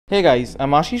Hey guys,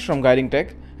 I'm Ashish from Guiding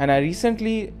Tech, and I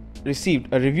recently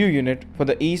received a review unit for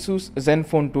the Asus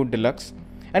Zenfone 2 Deluxe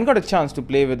and got a chance to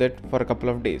play with it for a couple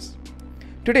of days.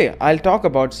 Today I'll talk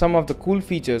about some of the cool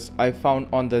features I found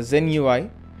on the Zen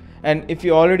UI, and if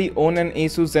you already own an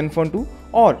Asus Zenfone 2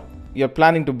 or you're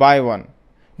planning to buy one,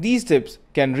 these tips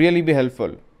can really be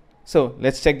helpful. So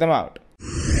let's check them out.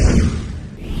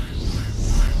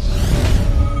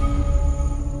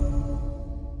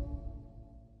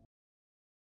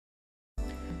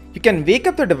 You can wake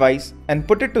up the device and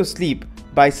put it to sleep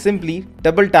by simply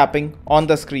double tapping on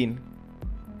the screen.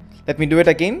 Let me do it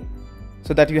again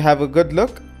so that you have a good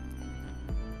look.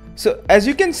 So as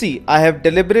you can see, I have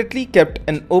deliberately kept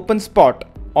an open spot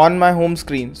on my home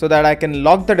screen so that I can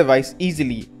lock the device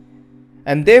easily.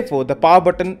 And therefore the power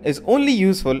button is only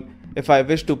useful if I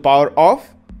wish to power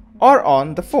off or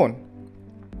on the phone.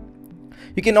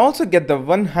 You can also get the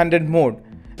one-handed mode,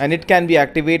 and it can be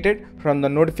activated from the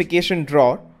notification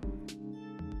drawer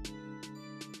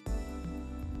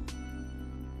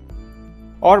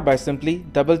or by simply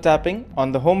double tapping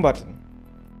on the home button.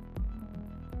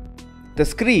 The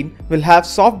screen will have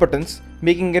soft buttons,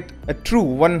 making it a true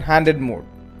one-handed mode.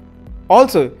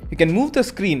 Also, you can move the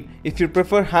screen if you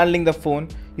prefer handling the phone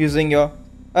using your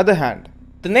other hand.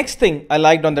 The next thing I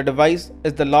liked on the device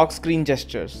is the lock screen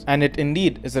gestures, and it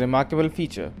indeed is a remarkable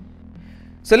feature.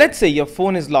 So let's say your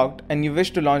phone is locked and you wish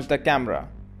to launch the camera.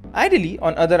 Ideally,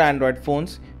 on other Android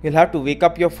phones, you'll have to wake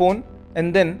up your phone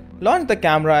and then launch the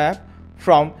camera app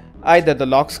from either the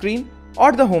lock screen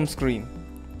or the home screen.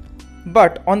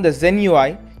 But on the Zen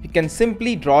UI, you can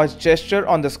simply draw a gesture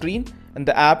on the screen and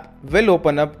the app will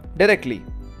open up directly.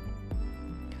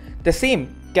 The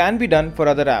same can be done for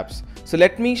other apps. So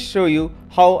let me show you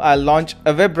how I'll launch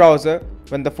a web browser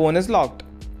when the phone is locked.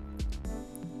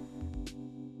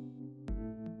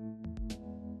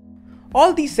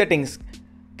 All these settings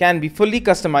can be fully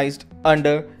customized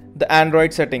under the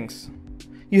Android settings.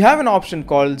 You have an option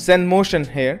called Zen Motion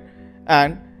here,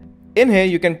 and in here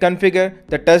you can configure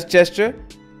the touch gesture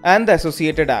and the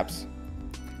associated apps.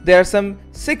 There are some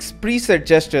 6 preset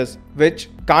gestures which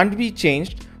can't be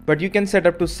changed, but you can set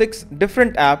up to 6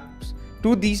 different apps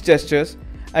to these gestures,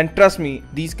 and trust me,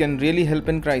 these can really help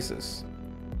in crisis.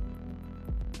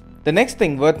 The next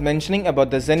thing worth mentioning about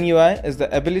the Zen UI is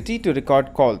the ability to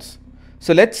record calls.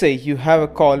 So let's say you have a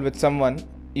call with someone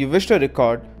you wish to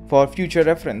record for future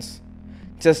reference.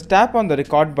 Just tap on the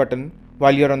record button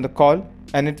while you're on the call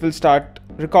and it will start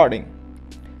recording.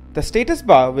 The status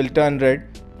bar will turn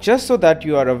red just so that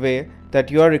you are aware that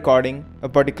you are recording a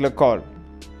particular call.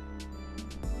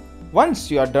 Once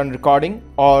you are done recording,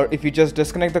 or if you just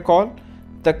disconnect the call,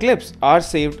 the clips are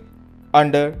saved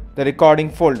under the recording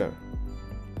folder.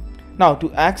 Now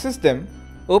to access them,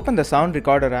 open the sound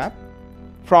recorder app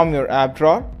from your app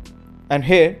drawer, and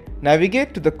here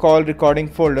navigate to the call recording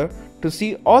folder to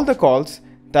see all the calls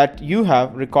that you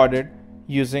have recorded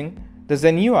using the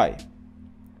Zen UI.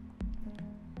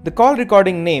 The call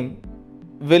recording name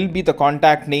will be the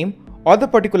contact name or the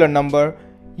particular number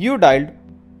you dialed,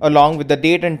 along with the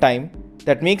date and time.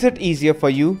 That makes it easier for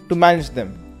you to manage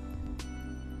them.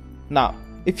 Now,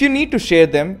 if you need to share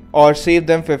them or save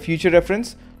them for future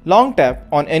reference, long tap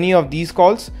on any of these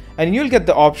calls and you'll get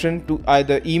the option to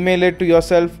either email it to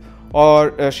yourself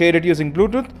or share it using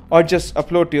Bluetooth or just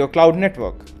upload to your cloud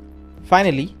network.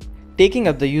 Finally, taking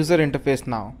up the user interface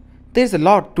now, there's a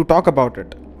lot to talk about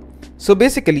it. So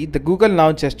basically, the Google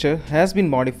Now gesture has been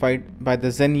modified by the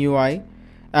Zen UI,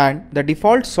 and the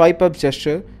default swipe up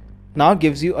gesture now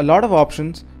gives you a lot of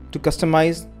options to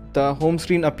customize the home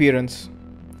screen appearance.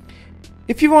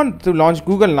 If you want to launch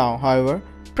Google Now, however,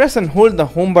 press and hold the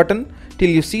home button till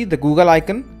you see the Google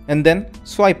icon and then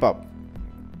swipe up.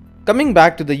 Coming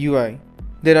back to the UI,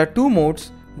 there are 2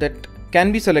 modes that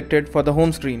can be selected for the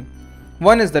home screen.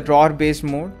 One is the drawer based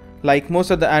mode, like most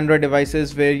of the Android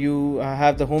devices where you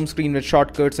have the home screen with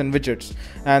shortcuts and widgets,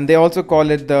 and they also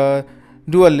call it the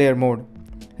dual layer mode.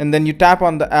 And then you tap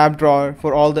on the app drawer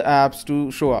for all the apps to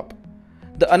show up.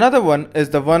 The another one is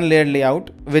the one layer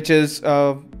layout, which is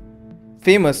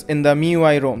famous in the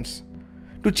MIUI ROMs.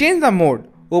 To change the mode,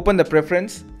 open the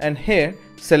preference and here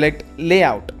select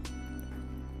layout.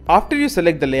 After you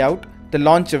select the layout, the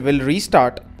launcher will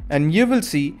restart and you will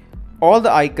see all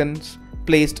the icons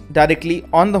placed directly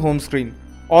on the home screen,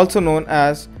 also known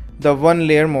as the one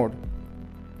layer mode.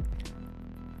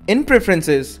 In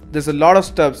preferences, there's a lot of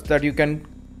stuff that you can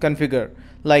configure,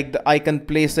 like the icon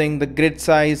placing, the grid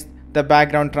size, the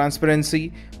background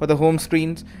transparency for the home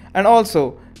screens, and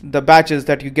also the badges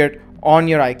that you get on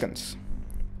your icons.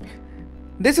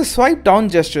 There's a swipe down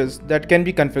gestures that can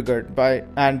be configured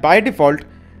and by default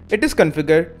It is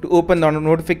configured to open on a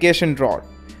notification drawer.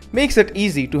 Makes it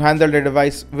easy to handle the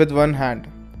device with one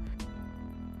hand.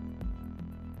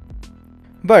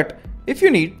 But if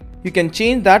you need, you can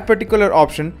change that particular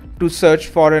option to search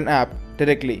for an app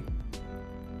directly.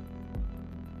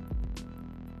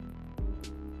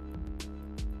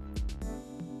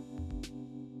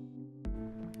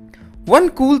 One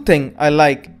cool thing I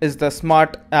like is the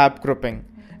smart app grouping.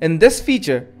 In this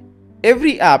feature,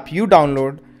 every app you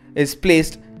download is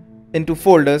placed into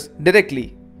folders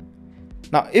directly.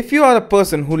 Now, if you are a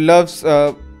person who loves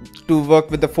to work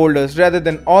with the folders rather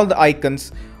than all the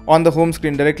icons on the home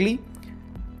screen directly,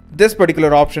 this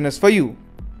particular option is for you.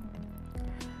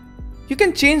 You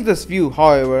can change this view,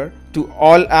 however, to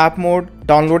all app mode,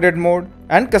 downloaded mode,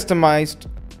 and customized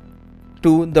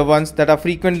to the ones that are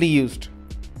frequently used.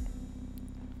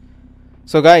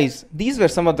 So guys, these were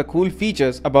some of the cool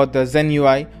features about the Zen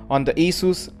UI on the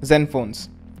Asus Zenfones.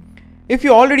 If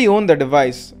you already own the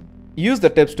device, use the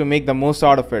tips to make the most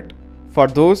out of it. For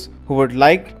those who would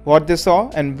like what they saw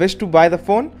and wish to buy the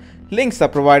phone, links are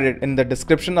provided in the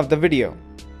description of the video.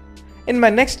 In my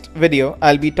next video,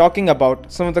 I'll be talking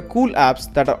about some of the cool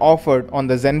apps that are offered on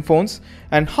the Zenfones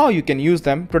and how you can use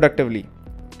them productively.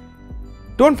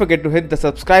 Don't forget to hit the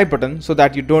subscribe button so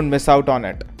that you don't miss out on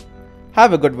it.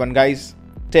 Have a good one, guys.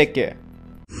 Take care.